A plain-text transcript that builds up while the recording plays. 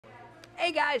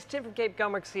Hey guys, Tim from Cape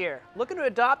Gunworks here. Looking to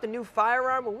adopt a new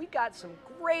firearm? Well, we got some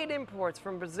great imports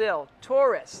from Brazil.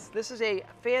 Taurus. This is a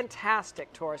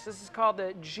fantastic Taurus. This is called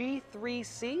the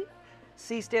G3C.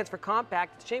 C stands for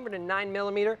compact. It's chambered in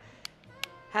 9mm.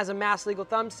 Has a mass legal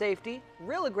thumb safety.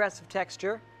 Real aggressive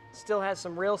texture. Still has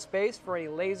some real space for any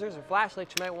lasers or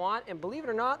flashlights you might want. And believe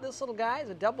it or not, this little guy is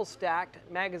a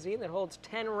double-stacked magazine that holds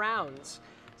 10 rounds.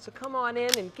 So come on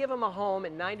in and give them a home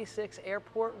at 96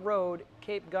 Airport Road,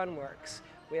 Cape Gunworks.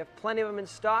 We have plenty of them in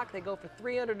stock. They go for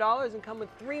 $300 and come with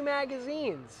 3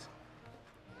 magazines.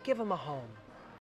 Give them a home.